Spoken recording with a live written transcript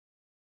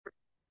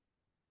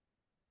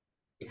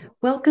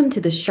Welcome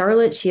to the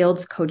Charlotte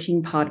Shields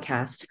Coaching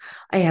Podcast.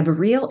 I have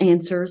real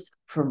answers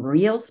from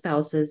real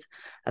spouses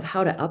of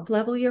how to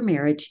uplevel your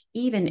marriage,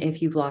 even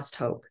if you've lost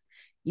hope.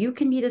 You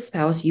can be the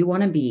spouse you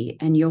want to be,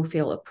 and you'll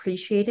feel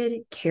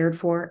appreciated, cared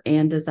for,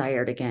 and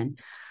desired again.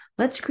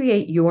 Let's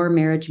create your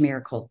marriage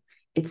miracle.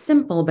 It's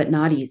simple, but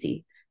not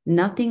easy.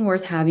 Nothing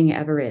worth having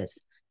ever is.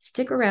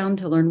 Stick around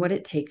to learn what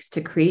it takes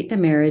to create the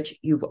marriage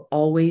you've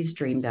always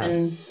dreamed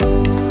of.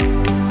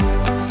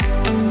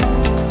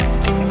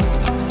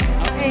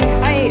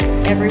 Hi,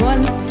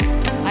 everyone.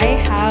 I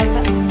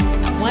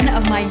have one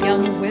of my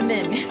young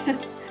women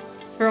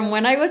from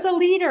when I was a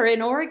leader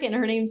in Oregon.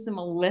 Her name's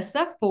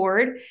Melissa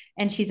Ford,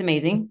 and she's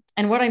amazing.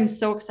 And what I'm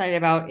so excited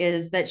about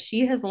is that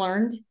she has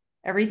learned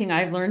everything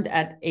I've learned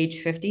at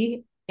age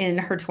 50 in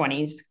her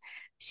 20s.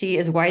 She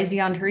is wise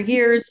beyond her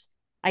years.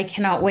 I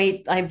cannot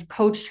wait. I've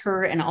coached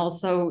her, and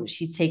also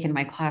she's taken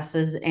my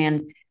classes,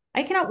 and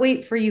I cannot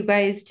wait for you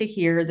guys to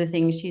hear the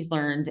things she's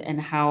learned and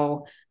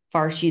how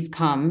far she's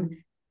come.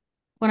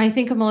 When I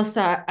think of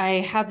Melissa, I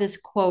have this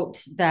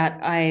quote that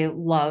I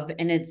love,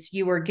 and it's,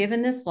 "You were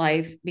given this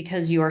life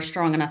because you are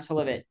strong enough to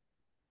live it."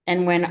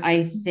 And when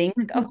I think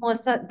of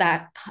Melissa,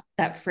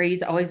 that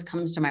phrase always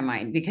comes to my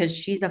mind because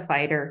she's a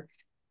fighter,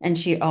 and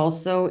she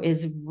also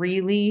is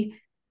really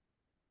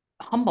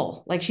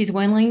humble. Like, she's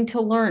willing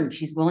to learn.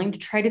 She's willing to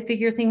try to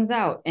figure things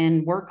out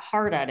and work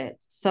hard at it.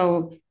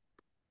 So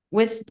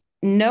with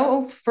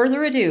no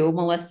further ado,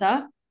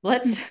 Melissa,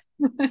 let's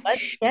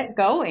get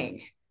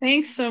going.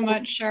 Thanks so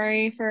much,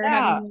 Shari, for Yeah.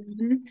 having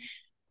me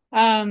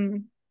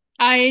on.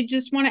 I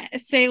just want to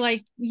say,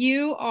 like,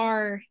 you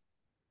are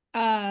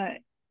uh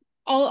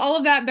all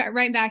of that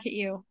right back at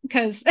you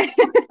because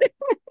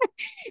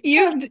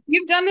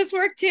you've done this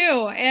work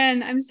too,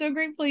 and I'm so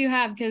grateful you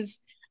have because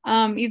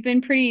you've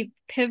been pretty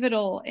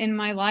pivotal in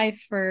my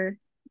life for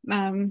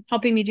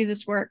helping me do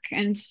this work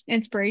and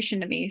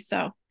inspiration to me.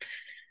 So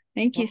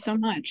thank you Well, so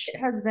much. it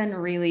has been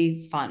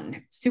really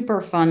fun,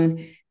 super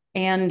fun,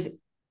 and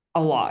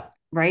a lot,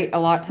 right? A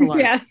lot to learn.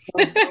 Yes,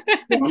 So,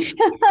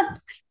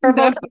 for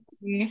both of us.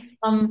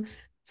 definitely.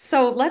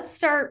 So let's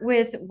start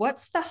with,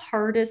 what's the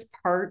hardest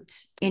part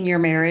in your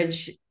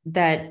marriage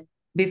that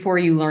before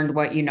you learned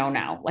what you know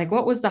now? Like,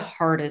 what was the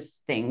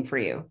hardest thing for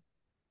you?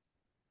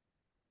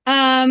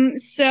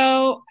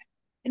 So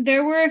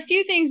there were a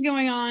few things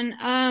going on.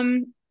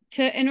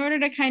 In order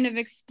to kind of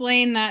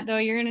explain that, though,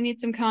 you're going to need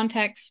some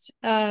context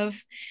of,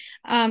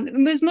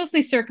 it was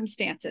mostly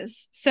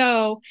circumstances.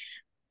 So,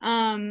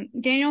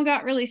 Daniel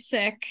got really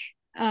sick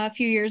a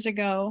few years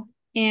ago,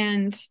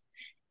 and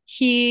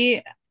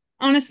he,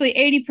 honestly,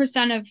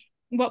 80% of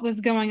what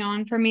was going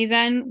on for me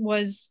then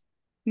was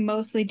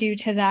mostly due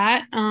to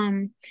that.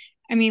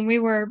 I mean, we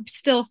were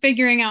still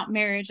figuring out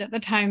marriage at the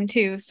time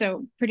too,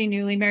 so pretty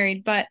newly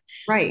married, but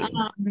Right.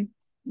 um,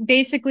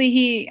 basically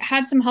he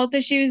had some health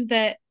issues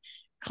that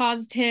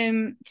caused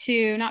him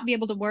to not be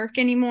able to work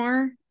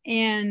anymore,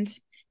 and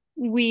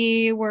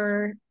we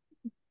were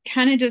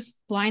kind of just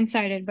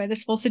blindsided by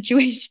this whole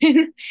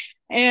situation.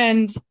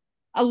 And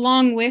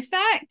along with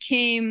that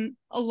came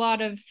a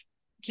lot of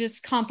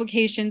just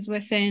complications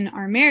within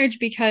our marriage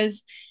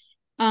because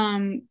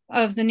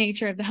of the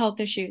nature of the health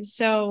issues.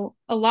 So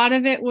a lot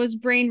of it was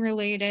brain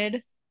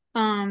related,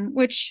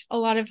 which a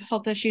lot of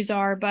health issues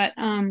are, but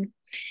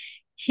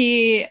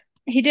he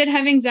he did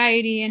have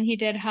anxiety and he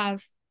did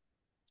have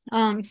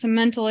some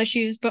mental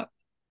issues, but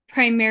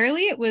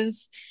primarily it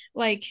was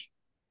like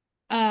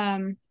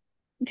um,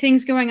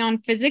 things going on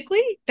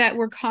physically that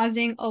were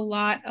causing a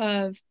lot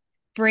of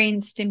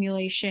brain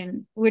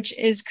stimulation, which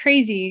is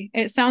crazy.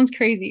 It sounds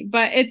crazy,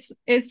 but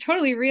it's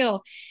totally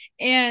real.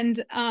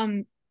 And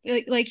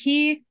like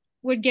he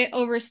would get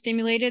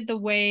overstimulated the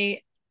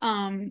way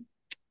and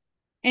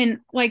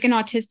like an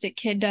autistic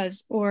kid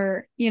does,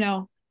 or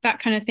that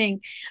kind of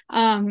thing.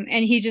 And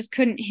he just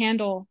couldn't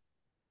handle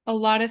a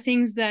lot of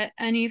things that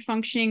any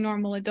functioning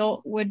normal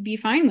adult would be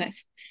fine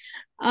with.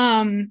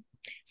 Um,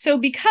 so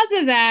because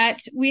of that,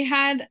 we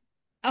had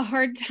a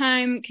hard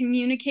time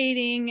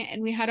communicating,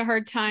 and we had a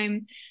hard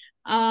time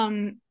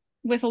um,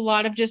 with a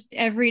lot of just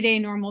everyday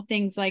normal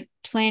things like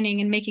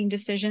planning and making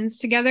decisions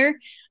together.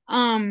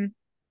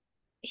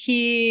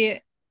 He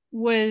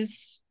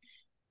was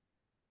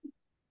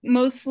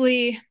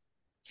mostly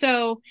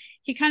so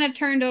he kind of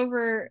turned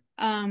over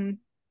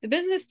the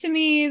business to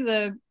me,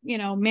 the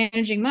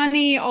managing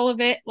money, all of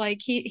it.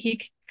 Like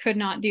he could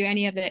not do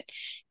any of it,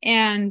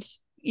 and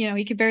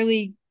he could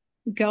barely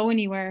go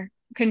anywhere,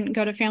 couldn't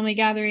go to family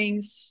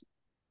gatherings.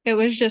 It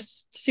was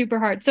just super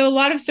hard. So a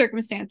lot of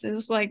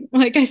circumstances, like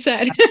I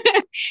said,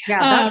 Yeah,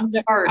 that's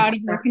that were hard out of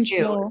our stuff too,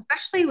 control.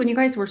 especially when you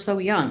guys were so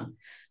young. And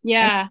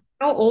Yeah.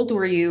 how old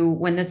were you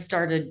when this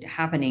started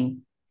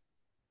happening?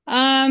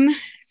 Um,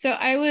 so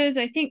I was,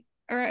 I think,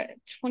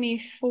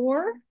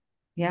 24.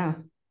 Yeah.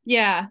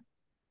 Yeah,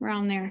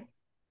 around there.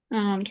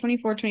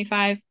 24,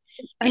 25.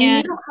 I mean, you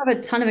And don't have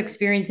a ton of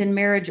experience in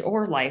marriage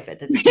or life at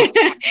this point.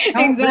 You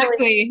don't really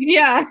exactly.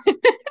 Yeah. have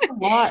a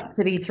lot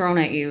to be thrown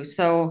at you.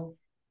 So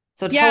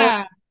tell us,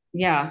 Yeah.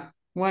 yeah,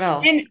 what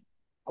And else?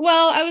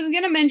 Well, I was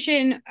gonna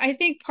mention, I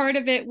think part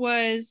of it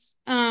was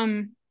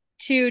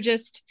to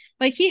just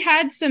like he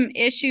had some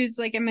issues,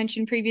 like I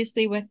mentioned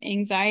previously, with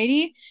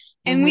anxiety.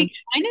 And we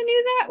Mm-hmm. kind of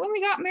knew that when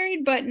we got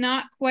married, but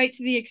not quite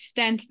to the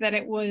extent that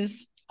it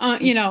was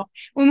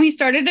when we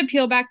started to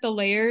peel back the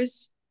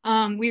layers,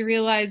 we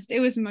realized it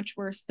was much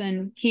worse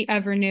than he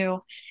ever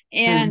knew.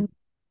 Mm-hmm. And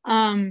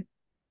um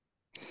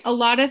a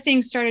lot of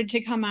things started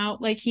to come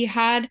out. Like he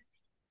had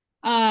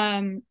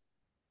um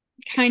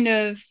kind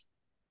of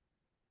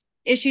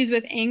issues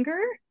with anger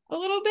a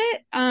little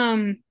bit.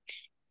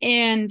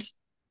 And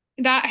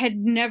that had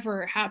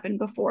never happened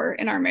before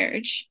in our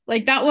marriage.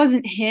 Like that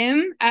wasn't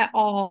him at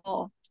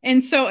all.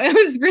 And so it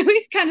was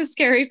really kind of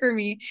scary for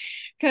me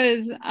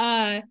because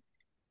I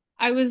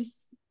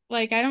was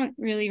like, I don't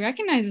really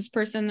recognize this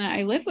person that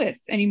I live with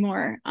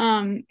anymore.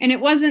 And it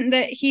wasn't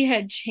that he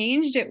had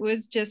changed, it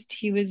was just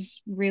he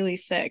was really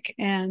sick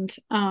and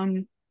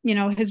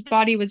his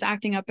body was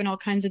acting up in all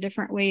kinds of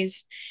different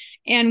ways.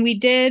 And we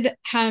did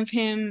have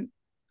him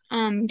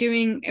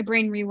doing a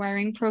brain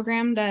rewiring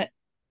program that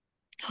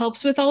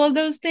helps with all of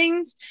those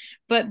things.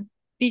 But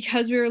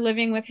because we were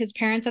living with his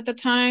parents at the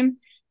time,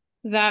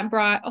 that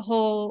brought a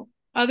whole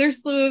other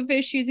slew of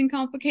issues and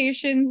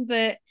complications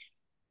that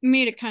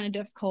made it kind of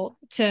difficult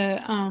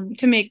to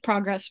make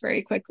progress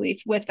very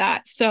quickly with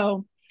that.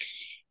 So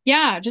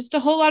yeah, just a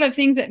whole lot of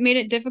things that made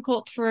it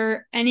difficult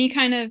for any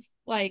kind of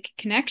like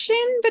connection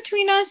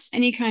between us,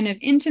 any kind of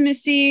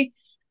intimacy.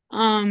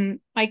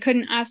 I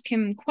couldn't ask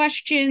him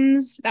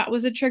questions. That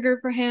was a trigger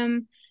for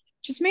him.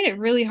 Just made it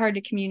really hard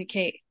to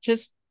communicate.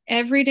 Just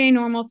everyday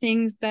normal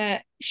things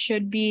that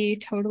should be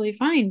totally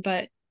fine,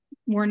 but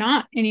we're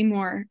not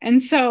anymore.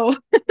 And so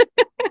it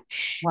was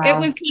Wow.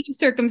 kind of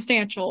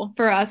circumstantial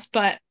for us,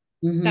 but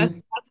Mm-hmm.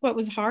 that's what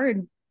was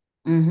hard.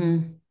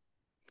 Mm-hmm.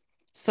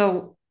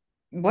 So,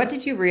 what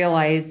did you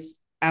realize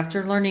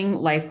after learning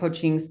life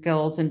coaching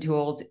skills and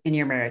tools in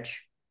your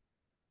marriage?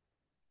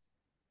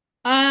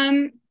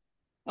 Um,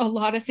 a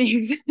lot of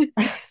things,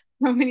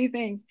 so many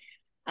things.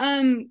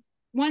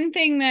 One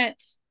thing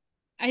that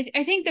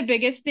I think the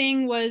biggest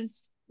thing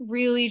was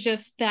really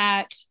just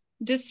that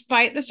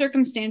despite the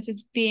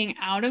circumstances being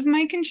out of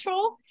my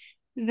control,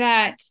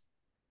 that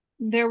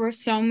there were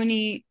so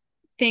many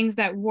things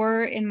that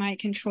were in my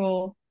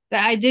control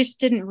that I just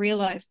didn't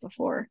realize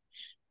before.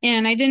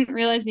 And I didn't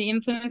realize the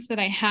influence that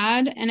I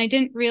had, and I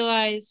didn't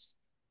realize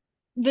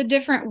the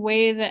different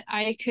way that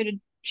I could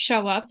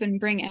show up and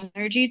bring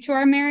energy to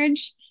our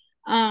marriage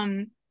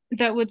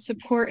that would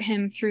support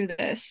him through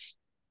this.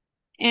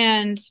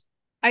 And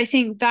I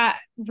think that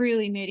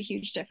really made a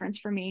huge difference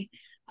for me.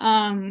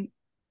 Um,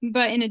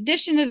 but in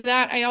addition to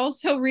that, I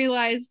also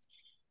realized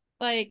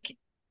like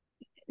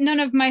none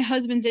of my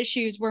husband's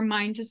issues were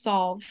mine to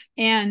solve.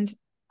 And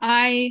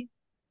I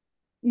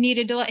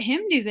needed to let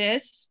him do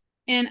this.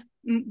 And,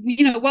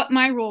 what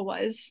my role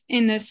was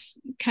in this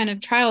kind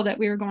of trial that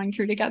we were going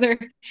through together,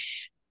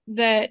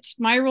 that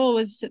my role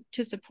was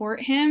to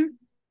support him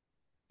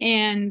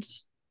and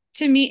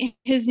to meet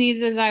his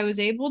needs as I was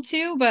able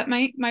to, but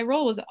my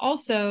role was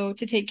also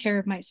to take care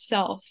of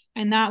myself,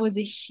 and that was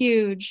a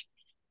huge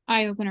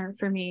eye opener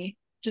for me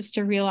just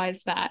to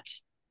realize that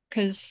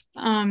because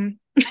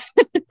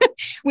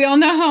we all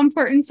know how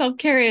important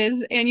self-care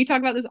is and you talk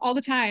about this all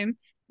the time.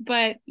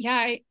 But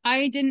yeah,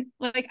 I didn't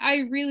like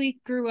I really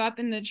grew up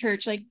in the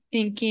church like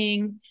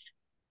thinking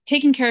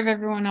taking care of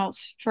everyone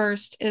else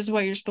first is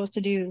what you're supposed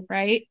to do,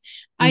 right?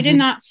 I did Mm-hmm.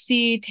 not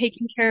see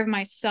taking care of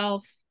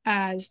myself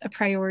as a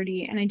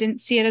priority, and I didn't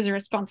see it as a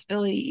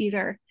responsibility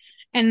either.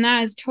 And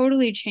that has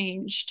totally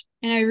changed.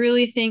 And I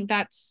really think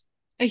that's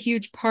a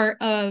huge part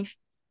of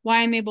why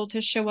I'm able to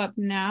show up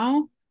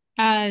now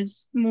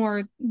as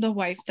more the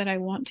wife that I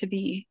want to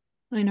be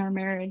in our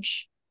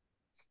marriage.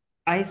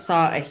 I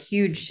saw a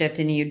huge shift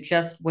in you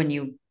just when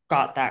you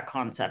got that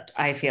concept.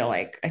 I feel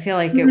like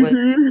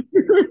Mhm.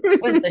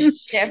 it was a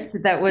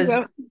shift that was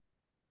Yep.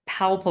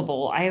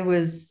 palpable. I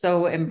was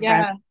so Yeah.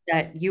 impressed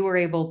that you were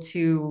able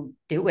to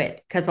do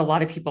it because a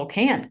lot of people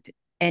can't.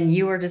 And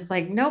you were just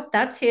like, nope,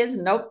 that's his.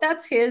 Nope,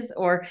 that's his.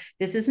 Or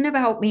this isn't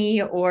about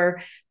me.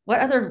 Or what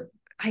other,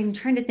 I'm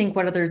trying to think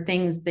what other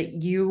things that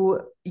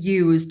you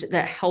used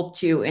that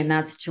helped you in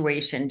that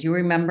situation. Do you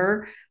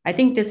remember? I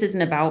think this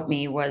isn't about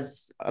me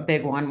was a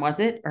big one, was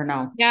it? Or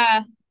no?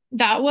 Yeah.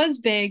 That was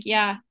big.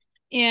 Yeah.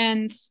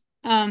 And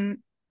um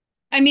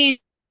I mean,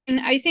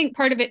 I think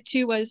part of it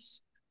too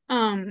was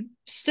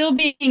still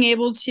being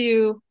able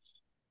to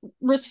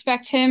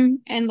respect him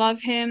and love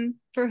him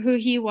for who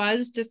he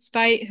was,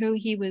 despite who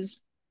he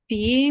was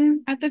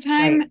being at the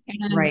time Right.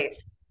 and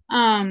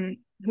Right.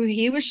 who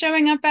he was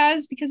showing up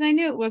as, because I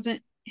knew it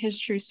wasn't his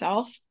true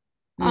self.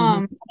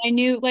 Mm-hmm. I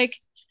knew like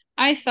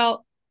I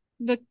felt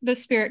the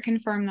spirit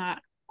confirm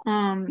that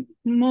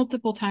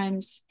multiple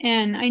times,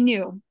 and I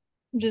knew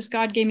just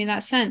God gave me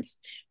that sense.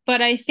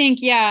 But I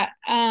think, yeah,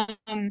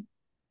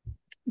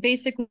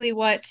 basically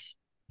what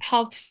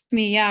helped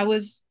me, yeah,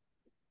 was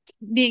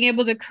being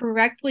able to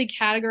correctly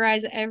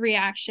categorize every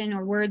action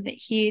or word that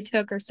he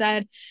took or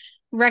said,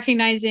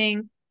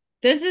 recognizing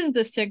this is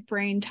the sick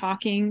brain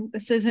talking.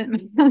 This isn't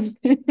my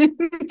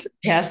husband.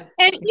 Yes.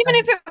 And even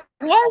Yes. if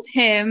it was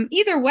him,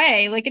 either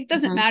way, like it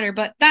doesn't Mhm. matter.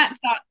 But that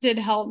thought did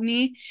help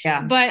me.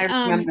 Yeah, But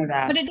I remember but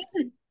that. it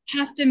doesn't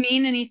have to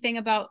mean anything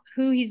about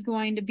who he's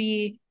going to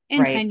be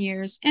in Right. 10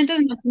 years. And it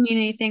doesn't have to mean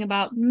anything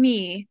about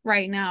me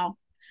right now.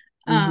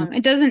 Hmm.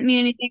 It doesn't mean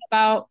anything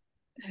about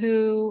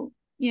who,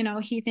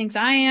 he thinks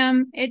I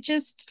am. It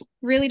just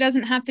really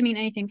doesn't have to mean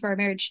anything for our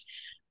marriage.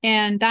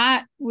 And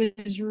that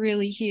was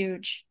really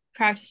huge,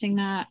 practicing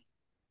that.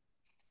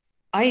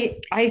 I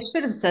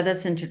should have said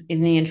this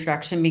in the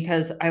introduction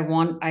because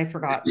I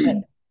forgot, but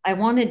I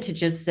wanted to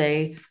just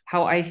say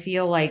how I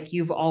feel like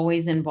you've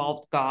always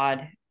involved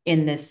God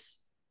in this,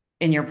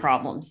 in your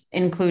problems,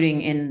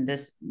 including in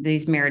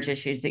these marriage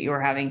issues that you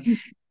were having.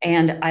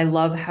 And I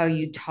love how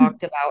you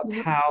talked about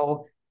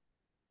how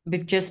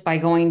just by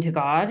going to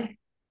God,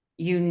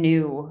 you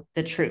knew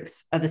the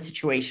truth of the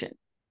situation.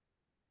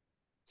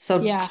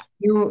 So Yeah. can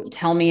you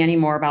tell me any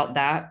more about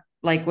that?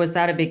 Like, was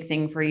that a big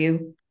thing for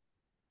you?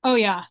 Oh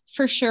yeah,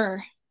 for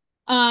sure.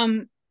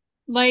 Um,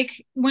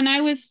 like when I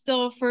was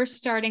still first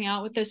starting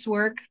out with this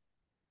work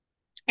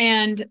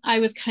and I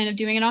was kind of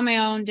doing it on my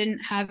own, didn't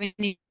have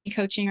any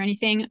coaching or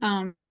anything,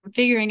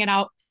 figuring it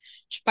out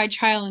by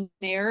trial and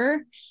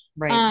error.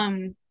 Right.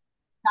 Um,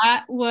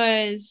 that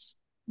was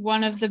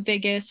one of the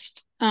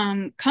biggest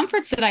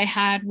comforts that I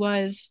had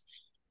was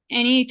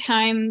any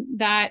time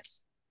that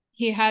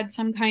he had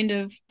some kind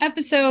of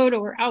episode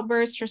or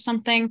outburst or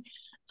something,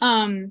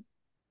 um,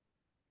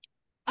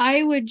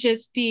 I would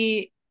just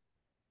be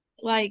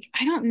like,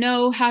 I don't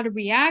know how to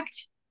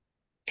react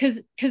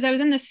because I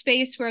was in this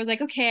space where I was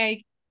like,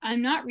 okay,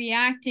 I'm not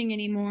reacting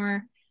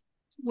anymore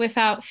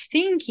without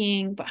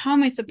thinking, but how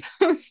am I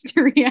supposed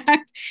to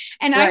react?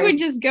 And I Right. would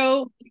just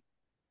go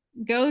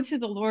to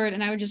the Lord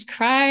and I would just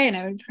cry and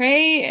I would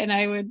pray and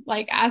I would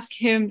like ask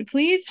him to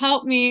please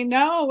help me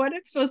know what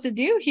I'm supposed to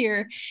do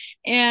here.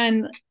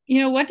 And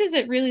what does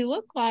it really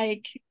look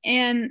like?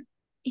 And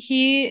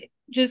he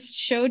just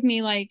showed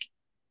me like,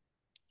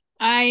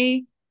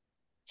 I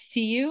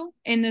see you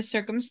in this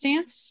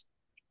circumstance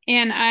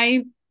and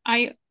I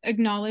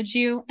acknowledge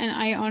you and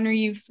I honor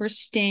you for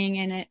staying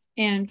in it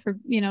and for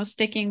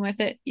sticking with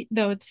it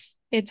though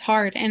it's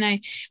hard. And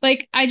I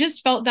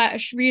just felt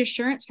that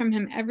reassurance from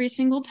him every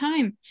single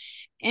time.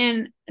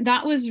 And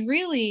that was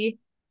really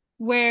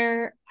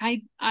where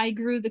I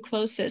grew the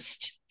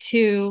closest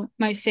to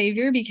my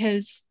savior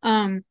because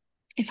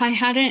if I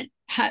hadn't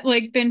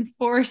like been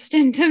forced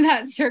into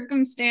that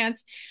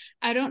circumstance,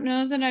 I don't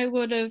know that I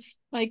would have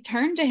like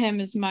turned to him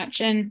as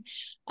much. And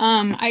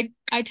I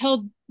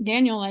told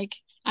Daniel like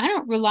I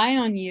don't rely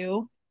on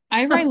you.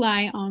 I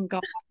rely on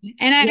God.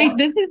 And Yeah.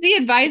 this is the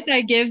advice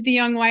I give the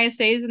young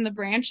YSAs in the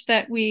branch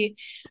that we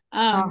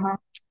Uh-huh.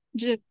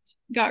 just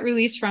got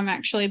released from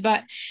actually.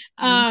 But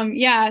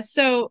yeah,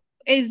 so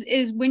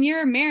is when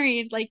you're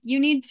married, like you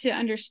need to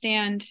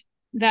understand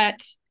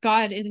that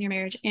God is in your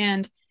marriage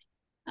and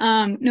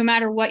no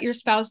matter what your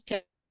spouse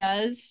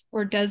does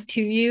or does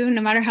to you,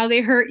 no matter how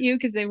they hurt you,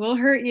 because they will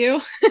hurt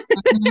you,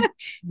 Mhm.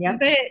 Yep.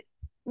 but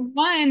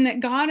one, that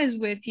God is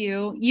with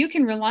you. You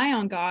can rely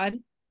on God.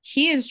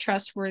 He is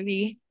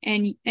trustworthy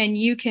and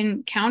you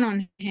can count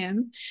on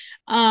him.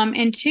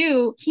 And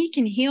two, he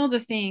can heal the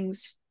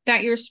things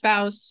that your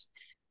spouse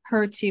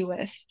hurts you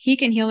with. He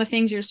can heal the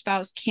things your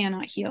spouse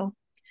cannot heal.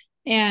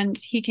 And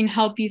he can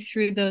help you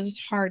through those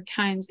hard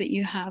times that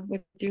you have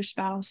with your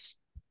spouse.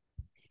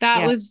 That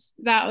Yeah. was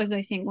that was,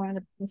 I think, one of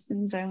the best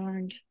things I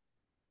learned.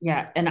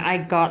 Yeah. And I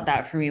got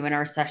that from you in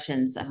our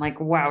sessions. I'm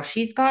like, wow,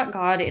 she's got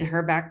God in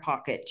her back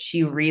pocket.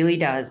 She really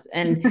does.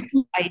 And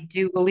I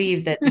do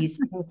believe that these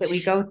things that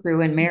we go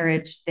through in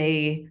marriage,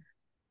 they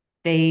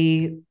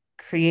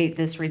create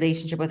this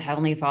relationship with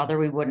Heavenly Father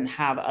we wouldn't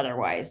have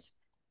otherwise.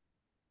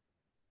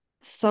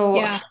 So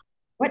Yeah.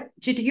 what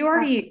did you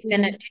already finish?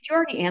 Absolutely. Did you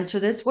already answer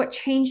this? What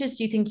changes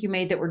do you think you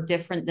made that were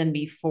different than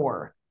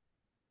before?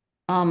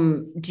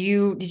 Did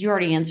you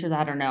already answer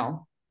that or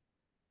no?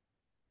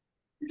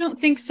 I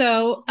don't think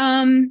so.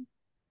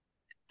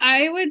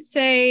 I would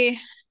say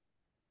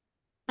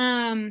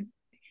um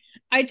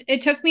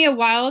it took me a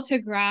while to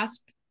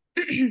grasp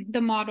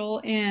the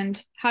model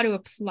and how to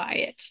apply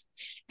it.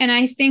 And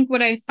I think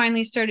what I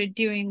finally started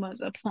doing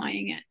was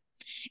applying it.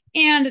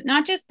 And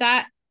not just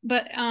that,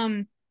 but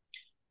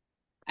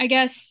I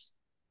guess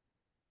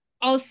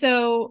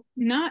also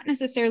not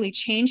necessarily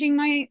changing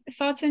my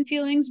thoughts and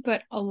feelings,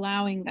 but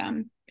allowing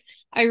them.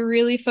 I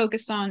really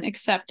focused on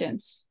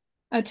acceptance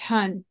a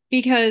ton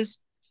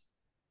because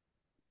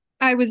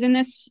I was in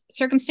this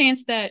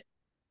circumstance that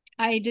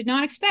I did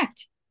not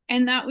expect.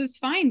 And that was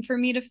fine for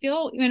me to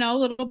feel, a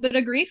little bit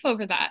of grief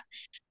over that.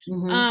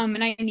 Mm-hmm.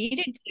 And I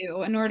needed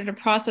to in order to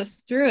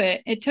process through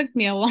it. It took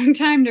me a long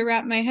time to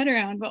wrap my head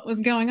around what was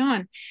going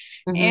on.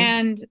 Mm-hmm.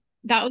 And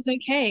that was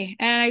okay.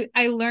 And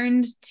I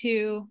learned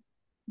to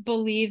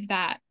believe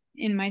that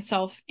in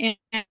myself.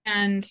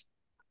 And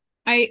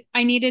I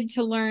needed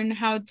to learn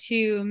how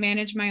to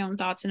manage my own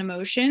thoughts and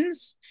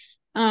emotions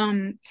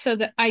so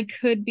that I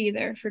could be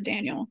there for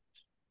Daniel.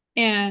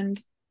 And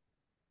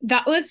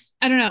that was,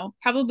 I don't know,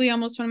 probably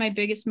almost one of my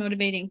biggest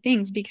motivating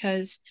things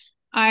because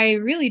I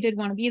really did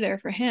want to be there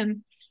for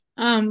him.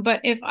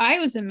 But if I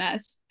was a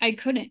mess, I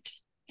couldn't.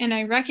 And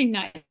I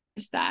recognized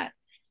that.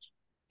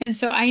 And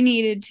so I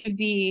needed to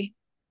be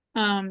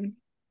um,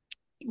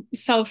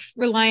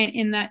 self-reliant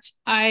in that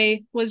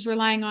I was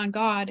relying on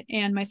God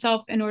and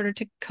myself in order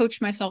to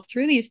coach myself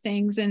through these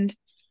things. And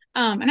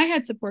I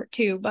had support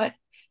too, but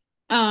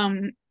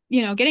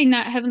getting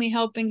that heavenly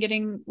help and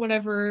getting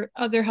whatever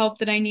other help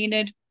that I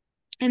needed,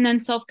 and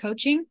then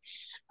self-coaching,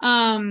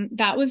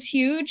 that was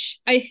huge.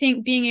 I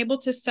think being able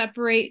to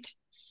separate,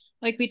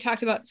 like we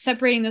talked about,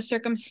 separating the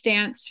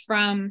circumstance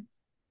from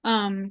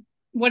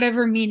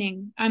whatever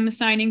meaning I'm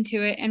assigning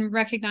to it and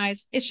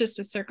recognize it's just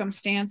a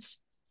circumstance.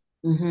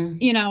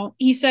 Mm-hmm.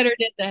 He said or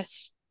did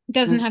this. It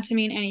doesn't have to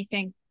mean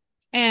anything.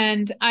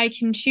 And I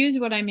can choose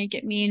what I make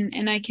it mean,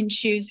 and I can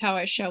choose how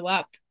I show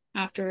up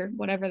after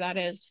whatever that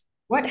is.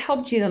 What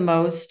helped you the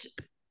most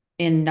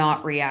in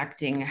not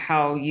reacting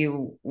how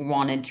you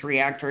wanted to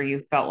react or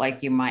you felt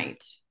like you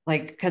might?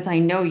 Like, because I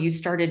know you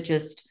started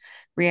just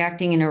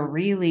reacting in a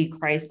really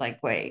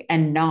Christ-like way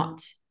and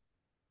not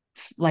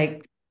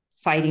like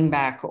fighting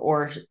back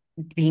or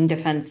being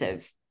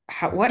defensive.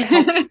 What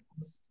helped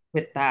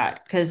with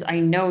that? Because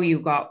I know you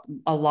got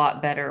a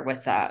lot better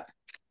with that.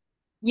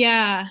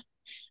 Yeah.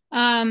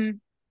 Um,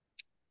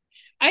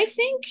 I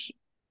think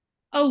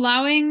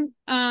allowing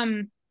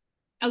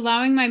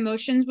allowing my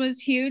emotions was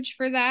huge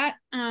for that.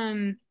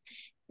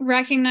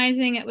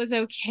 Recognizing it was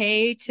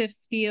okay to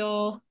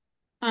feel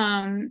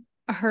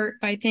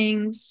hurt by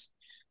things.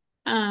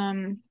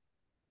 Um,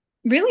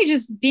 really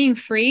just being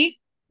free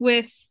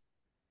with,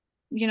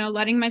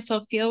 letting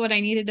myself feel what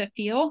I needed to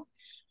feel.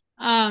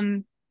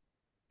 Um,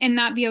 and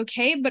that be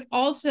okay, but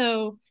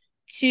also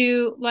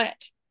to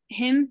let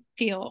him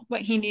feel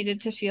what he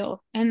needed to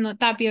feel and let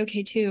that be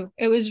okay too.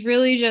 It was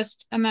really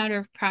just a matter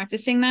of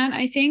practicing that,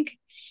 I think.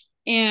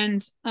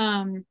 And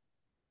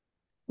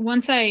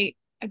once I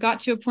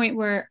got to a point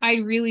where I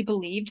really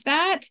believed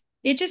that,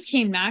 it just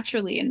came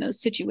naturally in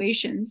those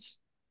situations.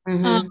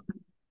 Um,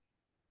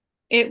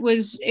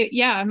 Mm-hmm.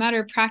 yeah, a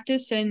matter of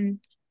practice and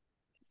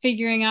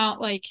figuring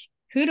out like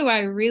who do I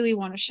really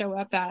want to show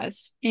up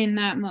as in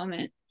that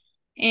moment.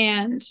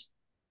 And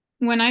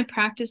when I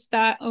practiced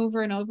that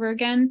over and over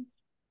again,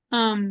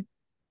 um,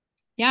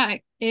 yeah,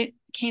 it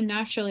came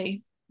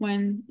naturally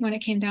when it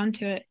came down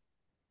to it.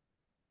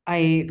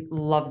 I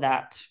love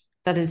that.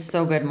 That is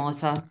so good,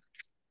 Melissa.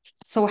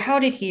 So, how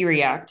did he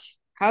react?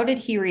 How did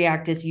he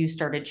react as you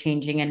started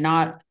changing and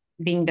not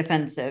being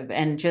defensive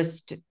and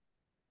just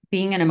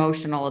being an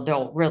emotional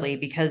adult, really?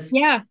 Because,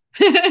 Yeah,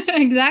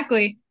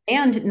 exactly.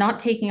 and not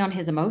taking on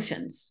his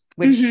emotions,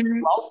 which you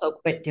Hmm. also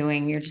quit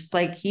doing. You're just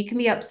like, he can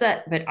be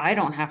upset, but I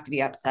don't have to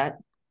be upset.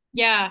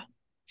 Yeah,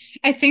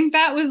 I think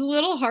that was a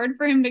little hard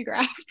for him to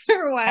grasp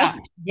for a while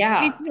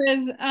Yeah. Yeah.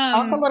 because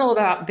Talk a little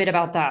bit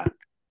about that.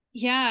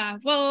 yeah,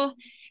 well,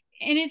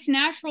 and it's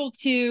natural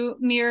to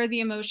mirror the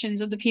emotions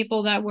of the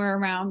people that we're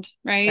around,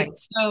 Right. right?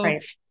 So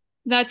Right.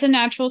 that's a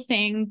natural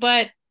thing,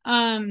 but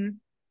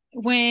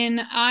when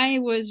I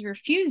was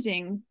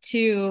refusing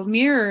to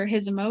mirror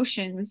his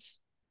emotions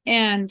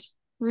and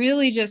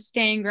really just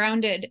staying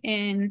grounded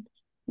in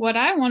what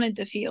I wanted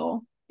to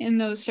feel in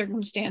those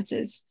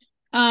circumstances,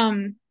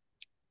 um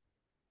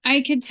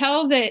I could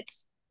tell that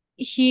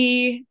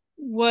he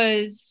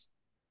was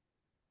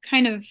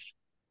kind of,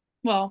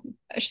 well,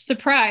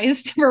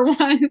 surprised for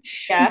one,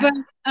 but Yeah.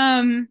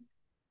 um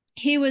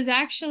he was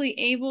actually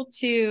able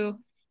to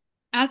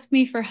ask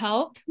me for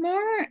help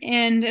more,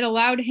 and it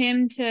allowed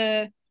him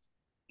to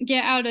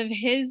get out of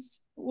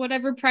his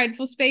whatever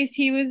prideful space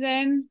he was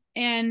in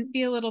and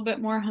be a little bit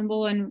more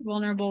humble and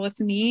vulnerable with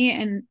me,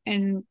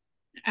 and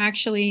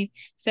actually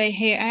say,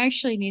 hey, I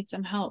actually need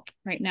some help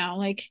right now.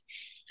 Like,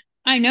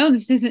 I know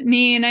this isn't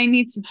me and I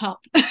need some help.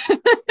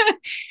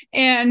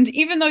 And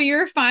even though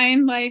you're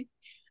fine, like,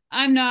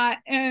 I'm not,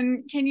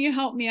 and can you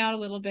help me out a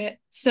little bit?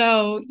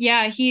 So yeah,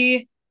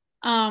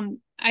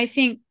 I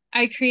think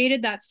I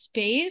created that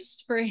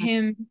space for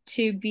him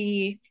to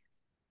be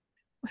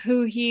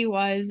who he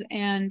was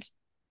and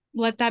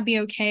let that be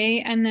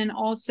okay. And then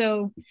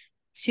also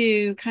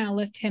to kind of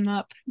lift him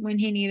up when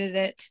he needed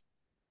it.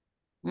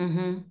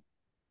 Mm-hmm.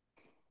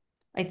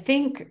 I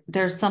think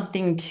there's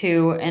something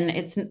too, and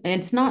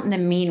it's not in a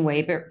mean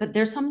way, but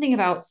there's something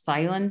about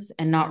silence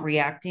and not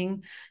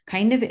reacting,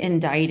 kind of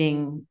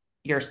indicting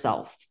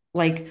yourself.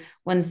 Like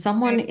when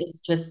someone Right. is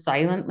just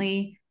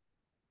silently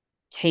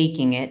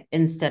taking it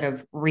instead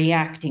of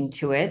reacting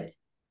to it,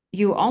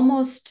 you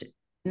almost,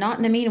 not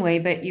in a mean way,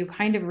 but you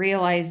kind of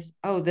realize,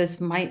 oh, this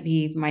might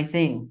be my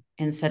thing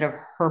instead of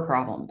her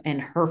problem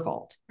and her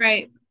fault.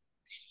 Right.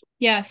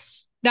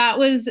 Yes. That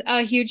was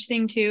a huge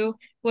thing too,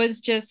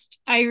 was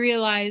just I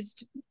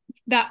realized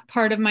that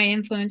part of my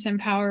influence and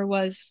power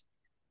was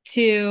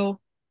to,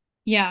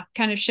 yeah,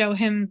 kind of show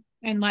him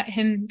and let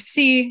him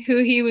see who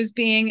he was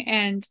being,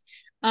 and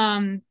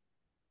um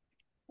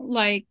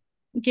like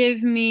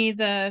give me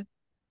the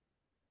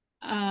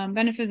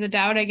benefit of the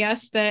doubt, I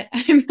guess, that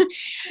I'm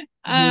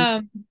Mhm.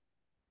 um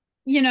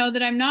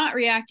that I'm not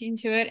reacting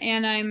to it,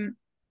 and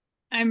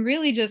I'm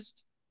really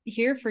just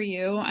here for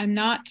you. I'm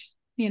not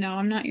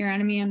your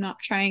enemy. I'm not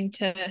trying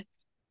to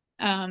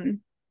um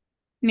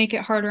make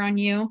it harder on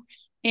you.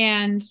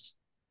 And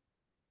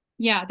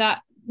yeah,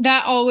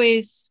 that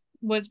always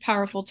was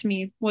powerful to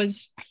me.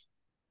 Was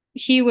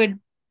he would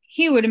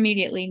he would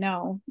immediately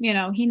know.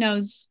 He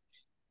knows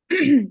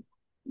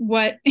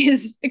what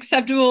is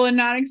acceptable and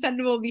not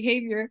acceptable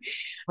behavior.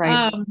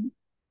 Right. Um,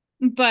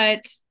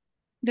 but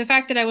the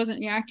fact that I wasn't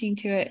reacting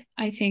to it,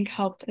 I think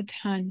helped a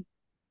ton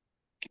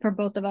for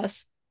both of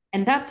us.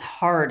 And that's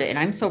hard. And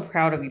I'm so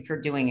proud of you for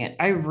doing it.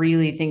 I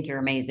really think you're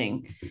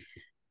amazing.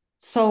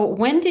 So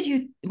when do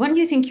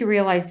you think you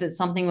realized that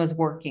something was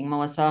working,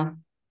 Melissa?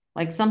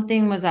 Like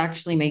something was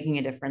actually making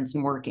a difference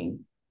and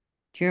working.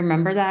 Do you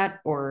remember that?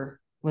 Or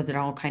was it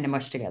all kind of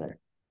mushed together?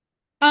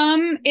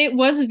 It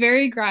was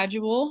very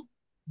gradual,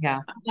 Yeah.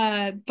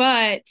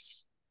 but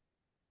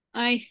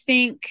I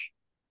think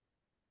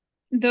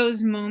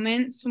those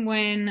moments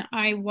when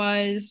I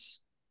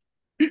was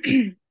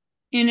in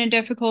a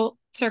difficult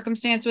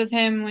circumstance with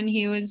him, when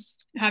he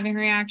was having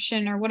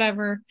reaction or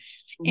whatever,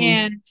 Mhm.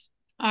 and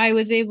I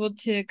was able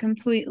to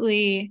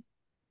completely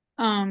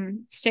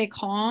stay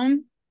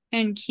calm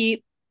and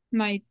keep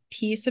my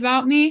peace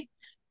about me,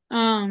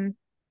 um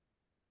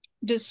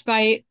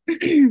despite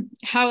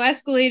how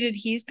escalated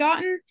he's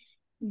gotten.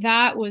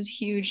 That was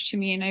huge to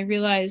me, and I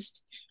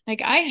realized,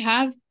 like, I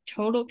have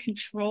total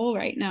control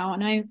right now,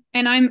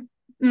 and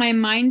my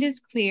mind is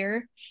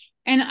clear,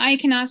 and I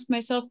can ask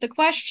myself the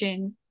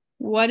question,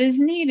 what is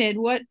needed?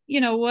 What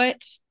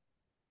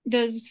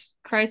does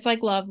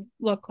Christ-like love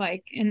look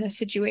like in this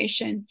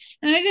situation?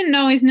 And I didn't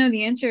always know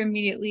the answer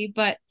immediately,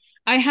 but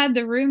I had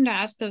the room to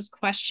ask those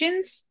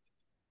questions,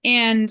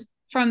 and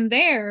from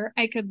there,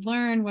 I could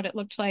learn what it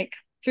looked like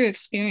through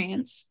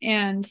experience.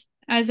 And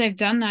as I've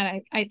done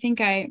that, I think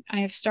I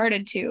have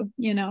started to,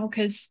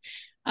 because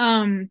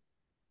um,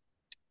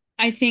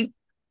 I think,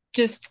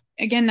 just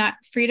again, that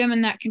freedom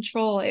and that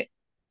control,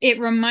 it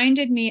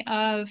reminded me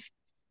of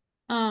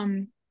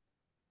um,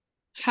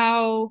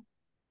 how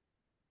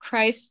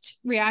Christ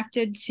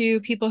reacted to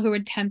people who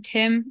would tempt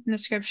him in the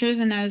scriptures.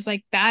 And I was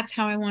like, that's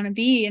how I want to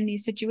be in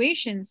these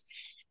situations.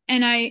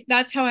 And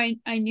that's how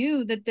I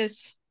knew that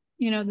this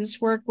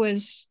work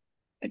was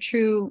a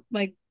true,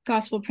 like,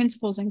 gospel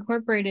principles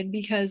incorporated,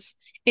 because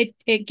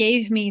it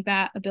gave me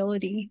that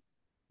ability.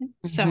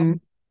 So Mhm.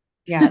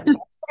 Yeah,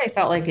 that's what I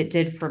felt like it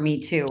did for me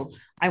too.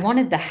 I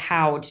wanted the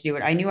how to do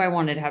it. I knew I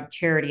wanted to have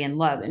charity and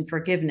love and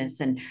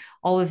forgiveness and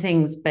all the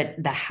things, but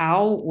the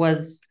how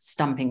was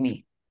stumping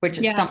me, which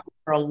it yeah. stumped me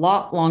for a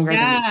lot longer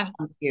than it Yeah.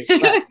 stumped you.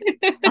 But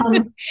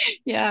um,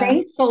 Yeah.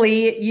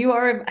 thankfully,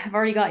 have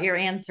already got your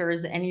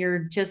answers and you're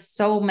just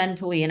so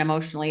mentally and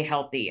emotionally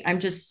healthy.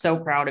 I'm just so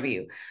proud of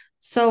you.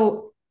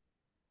 So,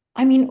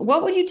 I mean,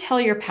 what would you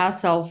tell your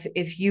past self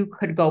if you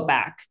could go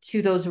back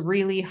to those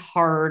really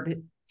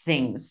hard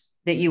things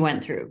that you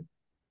went through?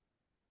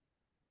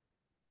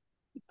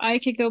 I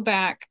could go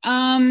back.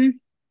 I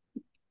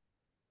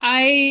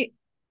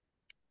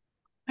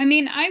I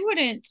mean, I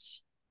wouldn't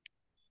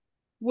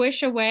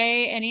wish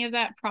away any of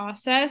that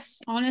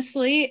process.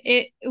 Honestly,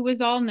 it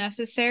was all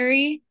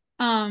necessary.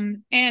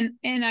 And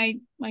I,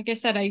 like I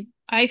said,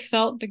 I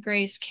felt the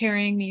grace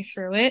carrying me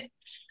through it.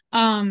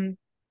 Um,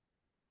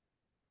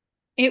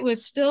 it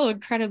was still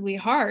incredibly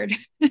hard,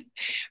 Yeah.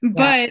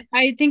 but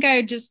I think I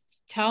would just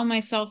tell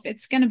myself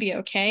it's gonna be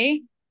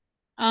okay.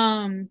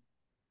 Um,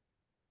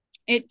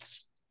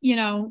 it's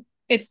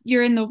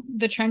you're in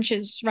the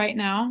trenches right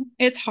now.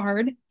 It's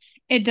hard.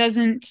 It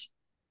doesn't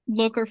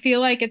look or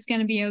feel like it's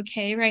going to be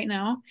okay right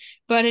now,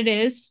 but it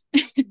is.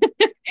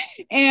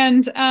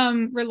 And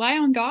rely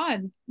on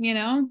God,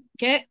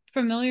 get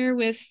familiar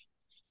with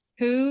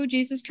who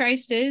Jesus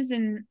Christ is,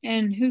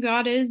 and who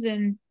God is,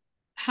 and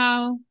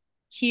how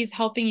he's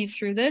helping you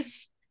through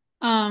this,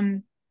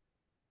 um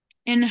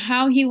and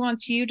how he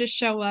wants you to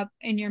show up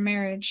in your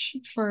marriage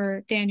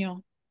for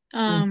Daniel. Mm,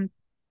 um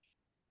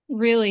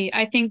Really,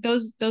 I think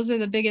those are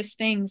the biggest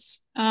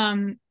things.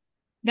 That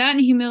and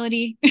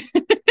humility.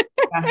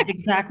 yeah,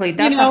 exactly. you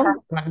That's a hard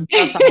know one.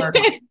 That's a hard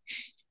one.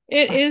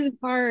 it is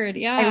hard, I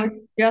yeah. was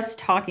just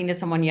talking to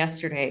someone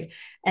yesterday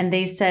and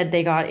they said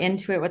they got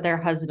into it with their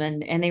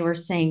husband and they were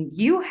saying,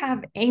 "You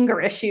have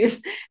anger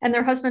issues." And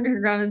their husband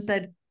turned around and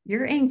said,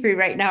 "You're angry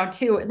right now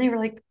too." And they were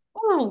like,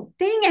 "Oh,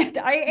 dang it,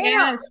 I am."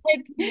 Yes,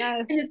 Like,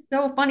 yes. and it's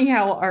so funny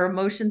how our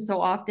emotions so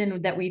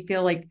often that we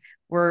feel like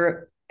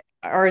we're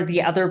or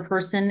the other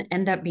person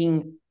end up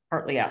being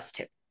partly us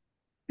too.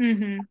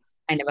 Hmm. It's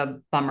kind of a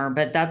bummer,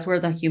 but that's where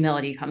the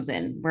humility comes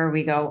in, where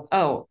we go,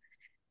 "Oh,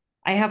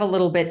 I have a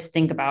little bit to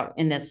think about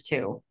in this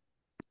too."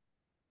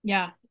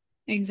 Yeah,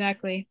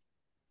 exactly.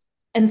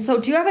 And so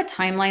do you have a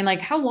timeline?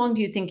 Like how long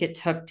do you think it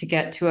took to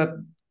get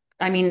to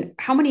I mean,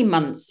 how many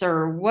months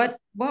or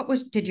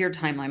did your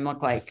timeline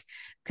look like?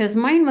 Because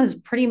mine was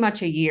pretty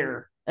much a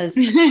year as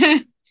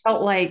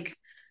felt like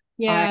I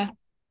Yeah.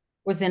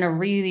 was in a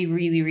really,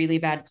 really, really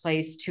bad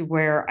place to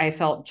where I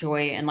felt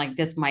joy and like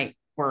this might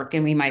work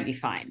and we might be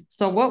fine.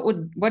 So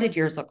what did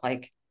yours look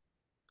like?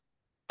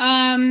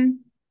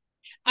 Um,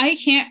 I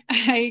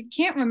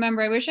can't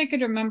remember. I wish I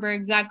could remember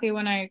exactly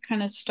when I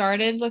kind of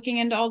started looking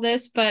into all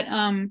this, but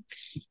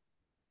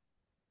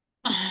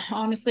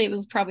honestly, it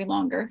was probably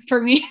longer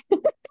for me.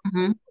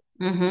 Mm-hmm.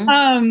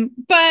 Mm-hmm.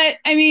 But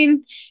I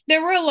mean,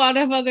 there were a lot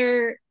of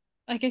other,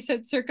 like I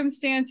said,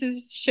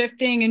 circumstances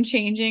shifting and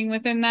changing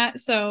within that.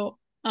 So,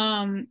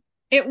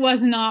 it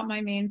was not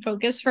my main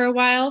focus for a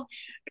while.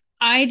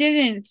 I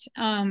didn't,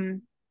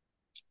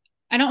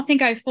 I don't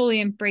think I fully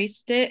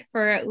embraced it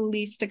for at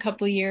least a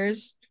couple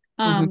years.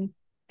 Mm-hmm.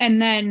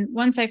 And then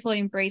once I fully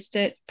embraced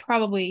it,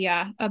 probably,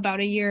 yeah, about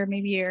a year,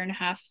 maybe a year and a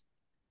half.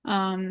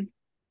 Um,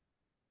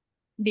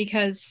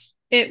 because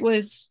it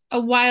was a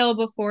while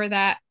before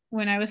that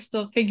when I was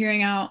still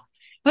figuring out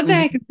what the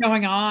heck Mm-hmm. is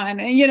going on,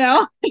 you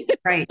know?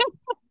 Right.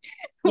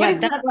 What Yeah,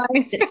 is my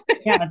life?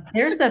 yeah,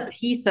 there's a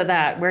piece of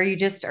that where you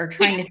just are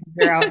trying to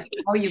figure out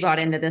how you got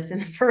into this in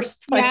the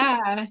first place.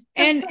 Yeah.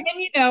 And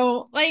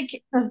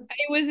like I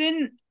was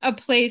in a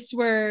place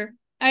where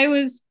I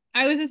was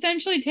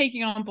essentially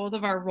taking on both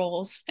of our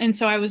roles. And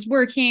so I was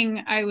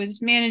working, I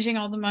was managing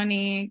all the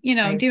money,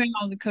 Right. doing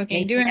all the cooking,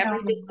 Making doing all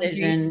every the laundry.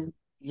 decision.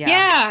 Yeah.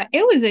 Yeah,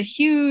 it was a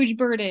huge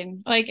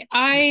burden. Like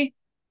I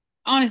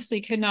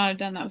honestly could not have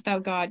done that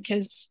without God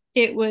because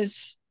it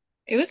was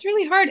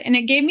really hard, and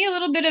it gave me a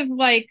little bit of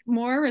like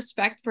more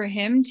respect for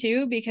him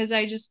too, because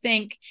I just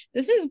think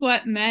this is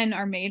what men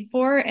are made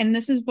for and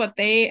this is what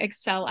they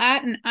excel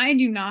at and I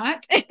do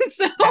not. And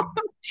so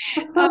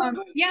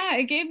yeah,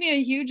 it gave me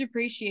a huge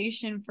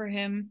appreciation for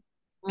him,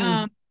 Mm,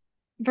 um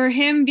for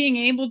him being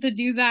able to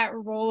do that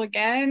role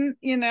again,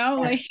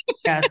 like yes.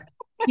 Yes.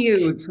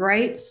 Huge,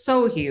 right?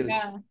 So huge.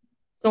 yeah.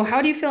 So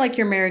how do you feel like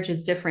your marriage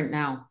is different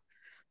now?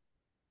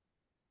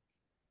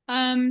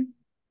 um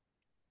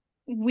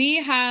we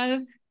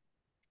have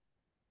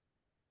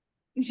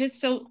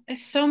just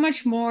so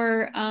much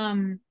more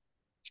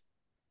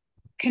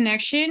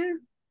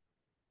connection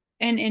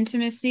and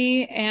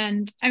intimacy,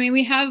 and I mean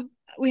we have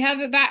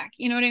it back,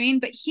 you know what I mean,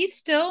 but he's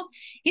still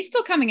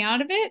coming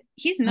out of it.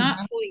 He's not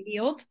Hmm. fully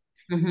healed.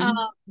 um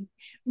Hmm.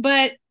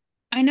 but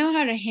I know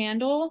how to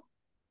handle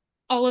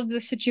all of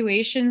the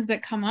situations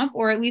that come up,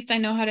 or at least I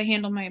know how to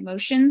handle my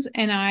emotions,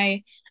 and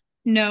I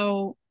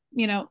know,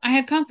 I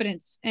have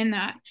confidence in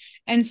that.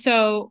 And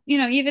so,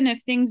 even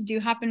if things do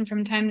happen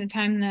from time to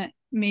time that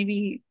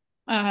maybe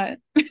uh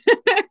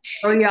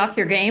Throw you off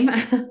your game?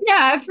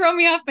 yeah, throw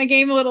me off my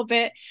game a little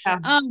bit.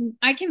 Yeah.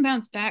 I can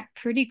bounce back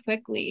pretty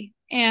quickly.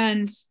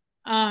 And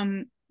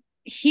um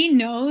he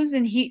knows,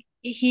 and he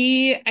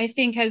I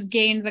think has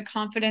gained the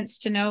confidence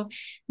to know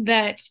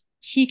that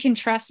he can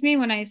trust me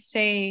when I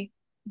say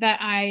that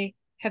I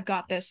have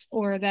got this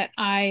or that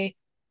I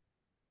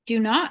do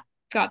not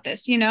got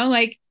this,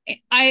 like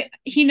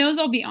he knows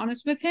I'll be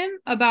honest with him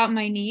about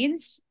my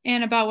needs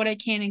and about what I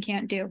can and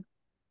can't do.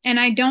 And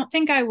I don't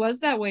think I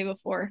was that way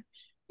before.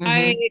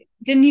 I Hmm.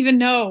 didn't even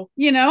know,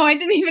 I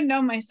didn't even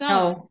know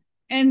myself. No.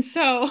 And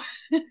so,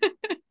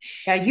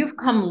 Yeah, you've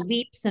come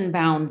leaps and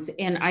bounds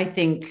in, I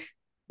think,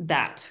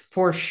 that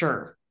for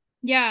sure.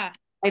 yeah,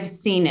 I've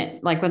seen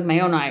it like with my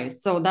own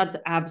eyes. So that's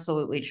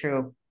absolutely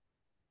true.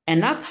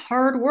 And that's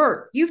hard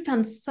work. You've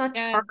done such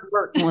hard yes.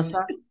 work,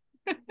 Melissa.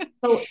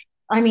 So,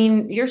 I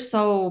mean, you're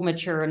so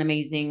mature and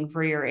amazing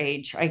for your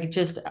age.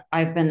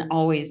 I've been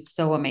always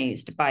so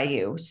amazed by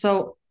you.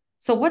 So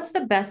what's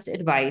the best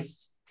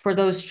advice for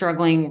those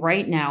struggling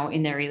right now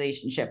in their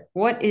relationship?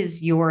 What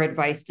is your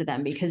advice to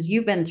them? Because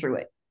you've been through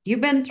it.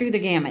 You've been through the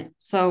gamut.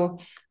 So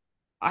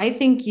I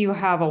think you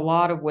have a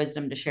lot of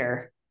wisdom to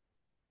share.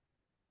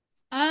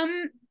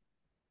 Um,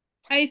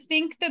 I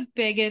think the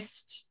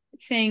biggest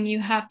thing you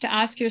have to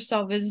ask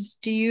yourself is,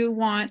 do you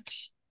want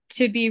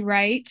to be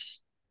right?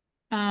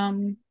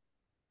 Um,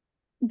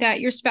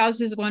 that your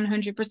spouse is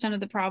 100% of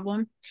the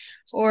problem,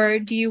 or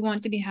do you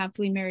want to be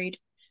happily married?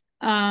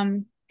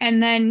 And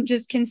then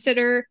just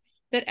consider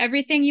that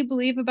everything you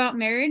believe about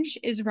marriage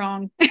is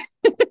wrong.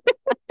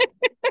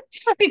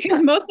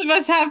 Because most of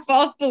us have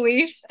false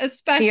beliefs,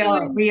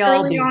 especially We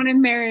all early do. on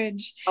in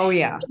marriage. Oh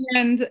yeah.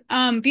 And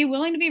be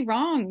willing to be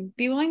wrong,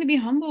 be willing to be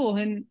humble,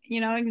 and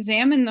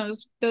examine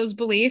those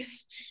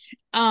beliefs.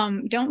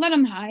 Don't let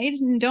them hide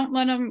and don't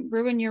let them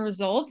ruin your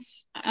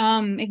results.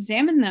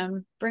 Examine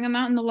them, bring them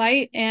out in the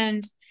light,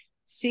 and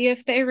see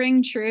if they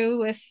ring true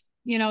with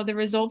the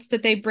results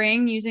that they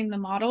bring using the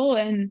model.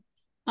 And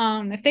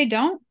if they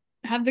don't,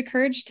 have the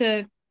courage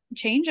to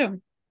change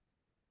them.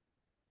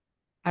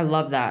 I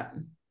love that.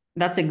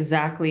 That's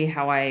exactly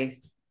how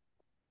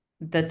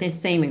the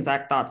same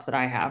exact thoughts that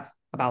I have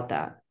about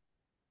that.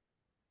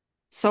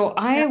 So Yeah.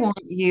 I want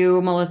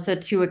you, Melissa,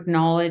 to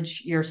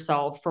acknowledge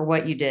yourself for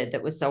what you did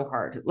that was so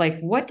hard. Like,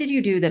 what did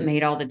you do that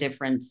made all the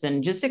difference?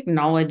 And just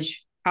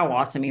acknowledge how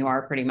awesome you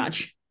are, pretty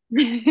much.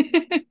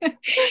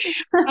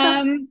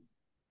 um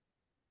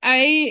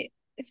I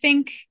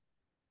think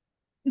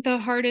the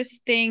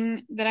hardest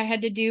thing that I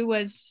had to do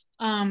was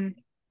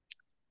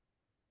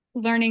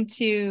learning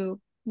to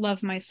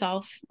love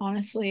myself,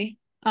 honestly,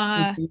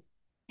 Mhm.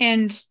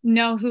 and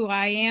know who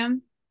I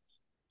am,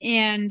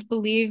 and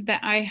believe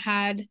that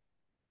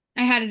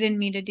I had it in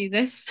me to do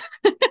this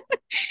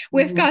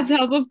with Mhm. God's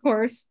help, of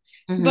course.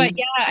 But Mhm.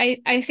 yeah,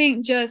 I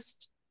think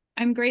just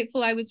I'm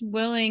grateful I was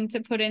willing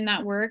to put in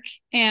that work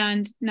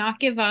and not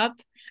give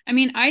up. I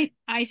mean,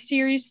 I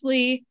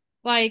seriously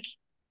like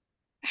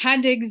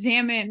had to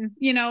examine,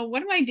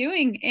 what am I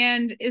doing?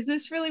 And is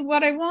this really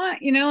what I want?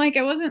 Like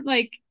I wasn't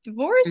like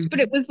divorced, but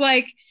it Mhm. was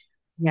like,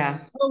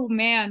 Yeah. oh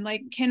man,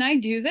 like, can I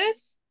do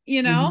this?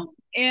 Mhm.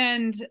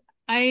 And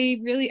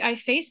I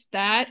faced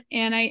that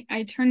and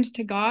I turned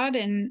to God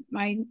in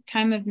my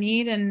time of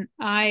need and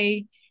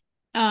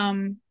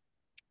um,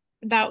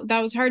 that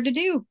was hard to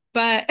do,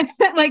 but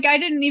like I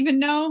didn't even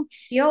know.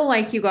 Feel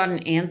like you got an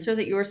answer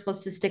that you were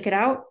supposed to stick it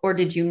out, or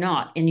did you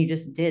not? And you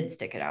just did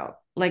stick it out.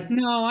 Like,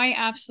 No, I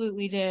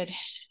absolutely did.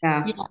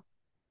 yeah, Yeah.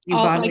 you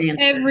All got like an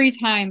answer.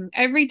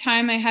 every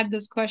time I had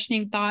those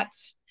questioning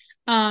thoughts,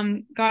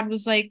 God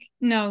was like,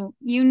 no,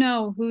 you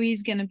know who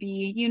he's gonna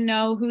be. You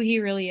know who he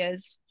really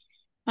is.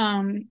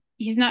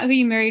 He's not who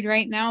you married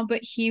right now,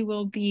 but he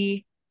will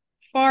be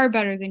far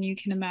better than you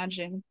can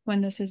imagine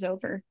when this is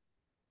over.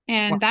 Wow.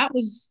 And that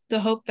was the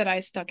hope that I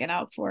stuck it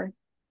out for.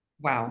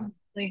 Wow.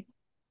 Honestly.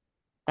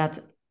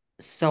 That's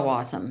so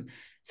awesome.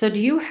 So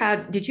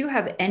did you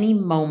have any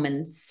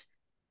moments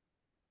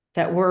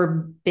that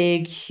were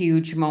big,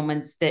 huge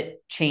moments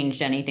that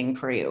changed anything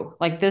for you?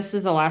 Like this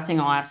is the last thing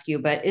I'll ask you,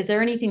 but is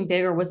there anything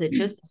big or was it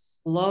just a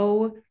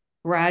slow,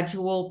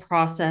 gradual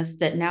process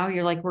that now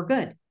you're like, we're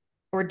good?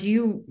 Or do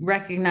you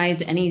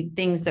recognize any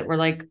things that were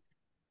like,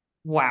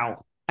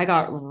 wow,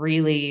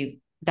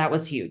 that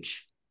was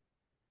huge?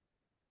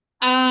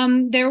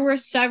 There were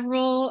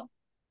several,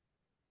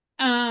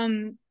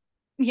 um,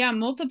 yeah,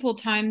 multiple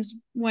times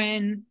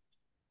when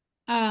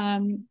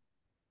um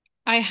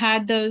I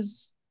had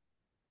those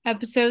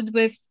episodes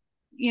with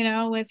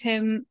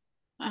him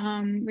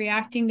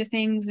reacting to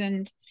things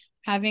and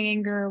having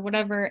anger or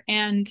whatever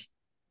and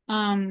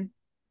um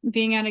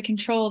being out of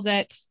control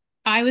that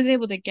I was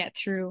able to get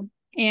through.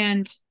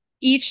 And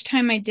each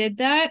time I did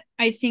that,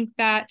 I think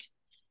that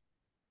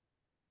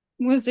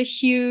was a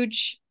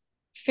huge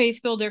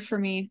faith builder for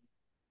me.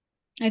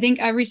 I think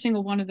every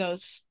single one of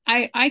those,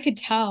 I could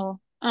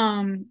tell.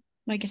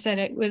 Like I said,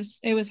 it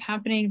was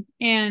happening,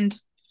 and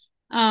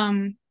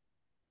um,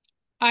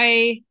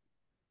 I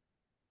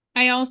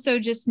I also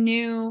just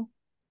knew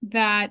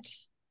that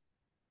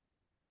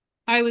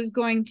I was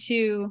going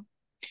to.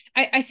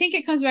 I think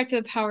it comes back to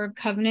the power of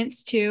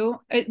covenants too,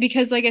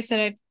 because like I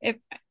said,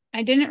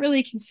 I didn't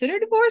really consider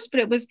divorce, but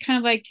it was kind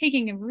of like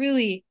taking a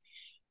really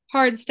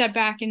hard step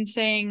back and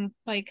saying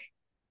like,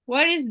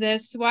 what is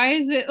this? Why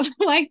is it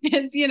like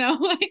this?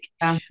 Like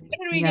Yeah. how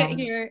did we get Yeah.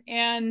 here?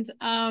 And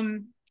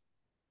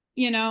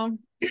you know,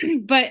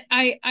 but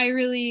I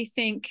really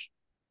think,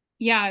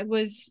 yeah, it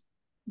was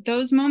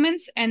those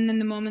moments and then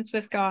the moments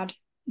with God.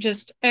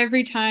 Just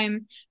every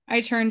time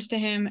I turned to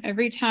him,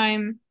 every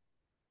time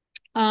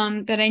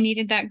that I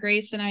needed that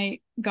grace and I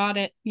got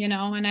it, and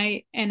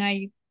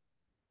I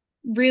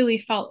really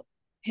felt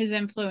his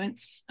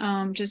influence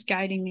just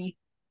guiding me.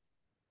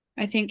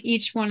 I think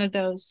each one of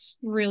those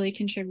really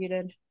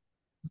contributed.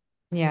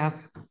 Yeah.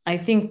 I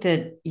think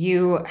that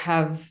you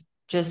have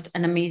just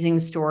an amazing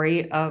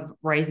story of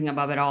rising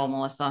above it all,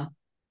 Melissa,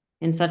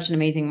 in such an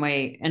amazing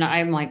way. And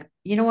I'm like,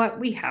 you know what?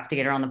 We have to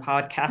get her on the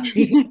podcast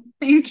because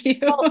Thank you.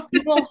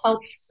 you will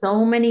help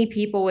so many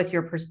people with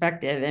your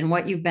perspective and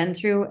what you've been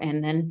through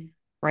and then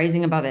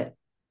rising above it.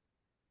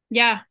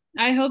 Yeah,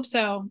 I hope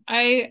so.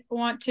 I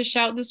want to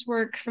shout this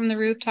work from the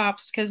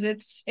rooftops because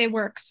it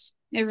works.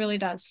 It really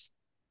does.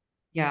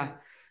 Yeah.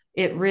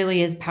 It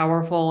really is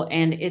powerful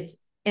and it's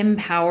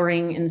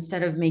empowering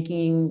instead of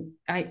making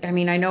I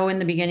mean, I know in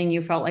the beginning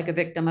you felt like a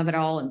victim of it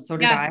all, and so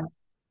did Yeah. I.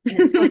 And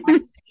it's so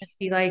nice to just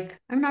be like,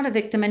 I'm not a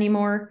victim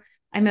anymore.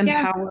 I'm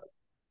Yeah, empowered.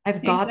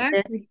 I've got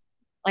this. exactly.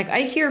 Like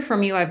I hear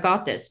from you, I've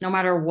got this. No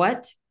matter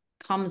what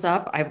comes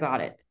up, I've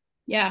got it.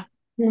 Yeah.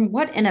 And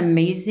what an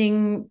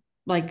amazing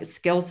like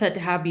skill set to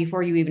have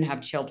before you even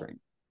have children.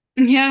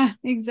 Yeah,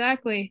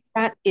 exactly.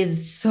 That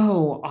is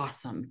so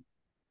awesome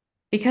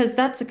because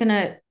that's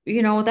gonna,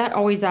 that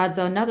always adds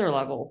another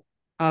level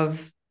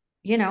of,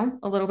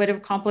 a little bit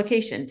of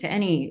complication to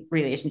any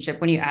relationship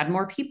when you add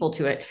more people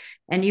to it.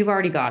 And you've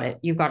already got it.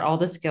 You've got all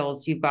the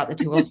skills, you've got the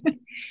tools.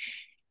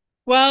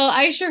 Well,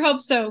 I sure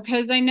hope so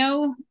because I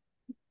know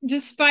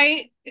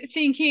despite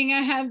thinking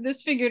I have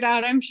this figured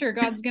out, I'm sure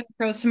God's going to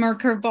throw some more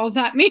curveballs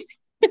at me.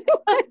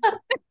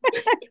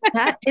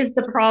 That is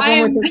the I problem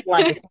with am this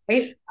life,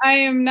 right? I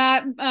am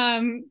not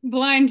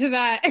blind to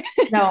that.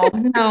 No,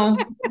 no,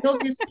 they'll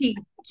just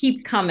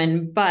keep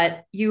coming,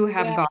 but you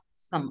have Yeah. got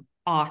some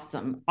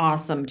awesome,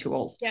 awesome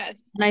tools. And Yes,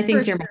 I for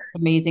think your most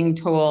sure. amazing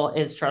tool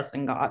is trust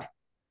in God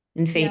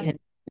and faith Yes.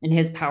 in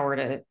his power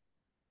to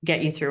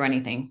get you through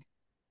anything.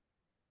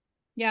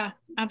 Yeah,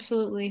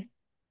 absolutely.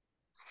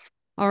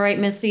 All right,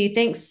 Missy,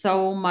 thanks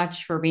so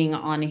much for being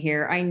on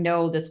here. I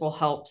know this will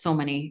help so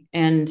many.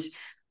 And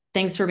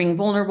thanks for being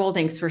vulnerable.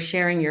 Thanks for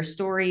sharing your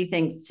story.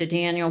 Thanks to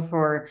Daniel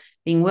for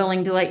being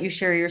willing to let you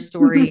share your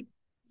story.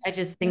 I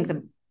just think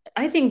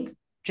I think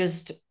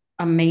just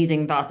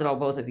amazing thoughts about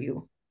both of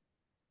you.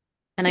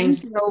 And I'm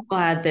Thank you. so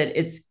glad that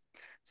it's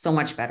so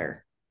much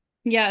better.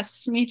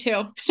 Yes, me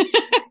too.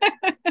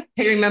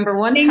 I remember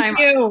one Thank time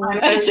you.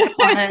 I was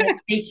on a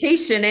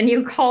vacation and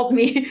you called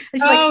me. And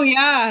she's like, Oh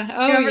yeah. you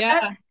Oh remember yeah.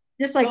 that?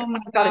 Just like, Oh my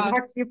I've got to gosh.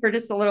 talk to you for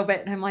just a little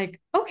bit. And I'm like,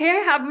 okay,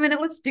 I have a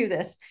minute. Let's do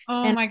this.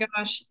 Oh And my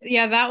gosh.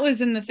 Yeah, that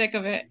was in the thick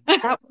of it.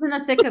 that was in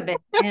the thick of it.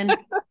 And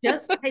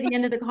just by the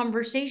end of the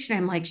conversation,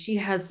 I'm like, she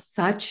has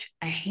such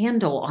a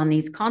handle on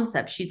these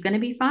concepts. She's going to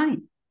be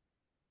fine.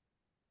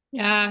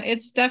 Yeah,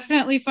 it's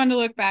definitely fun to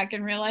look back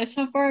and realize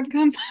how far I've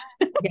come.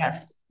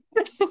 Yes.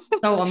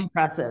 So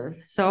impressive.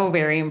 So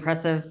very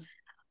impressive.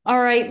 All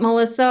right,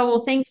 Melissa.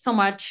 Well, thanks so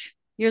much.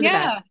 You're the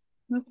best. Yeah,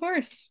 of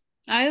course.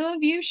 I love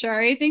you,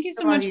 Shari. Thank you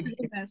I so love much you for too.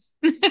 doing this.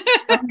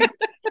 Okay.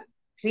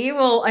 We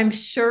will, I'm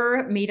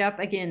sure, meet up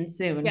again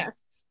soon.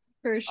 Yes,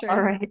 for All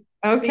sure. right.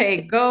 Thank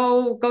Okay.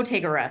 Go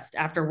take a rest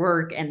after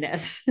work and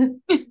this.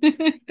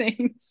 you.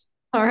 Thanks.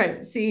 All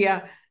right. See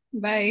ya.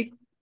 Bye.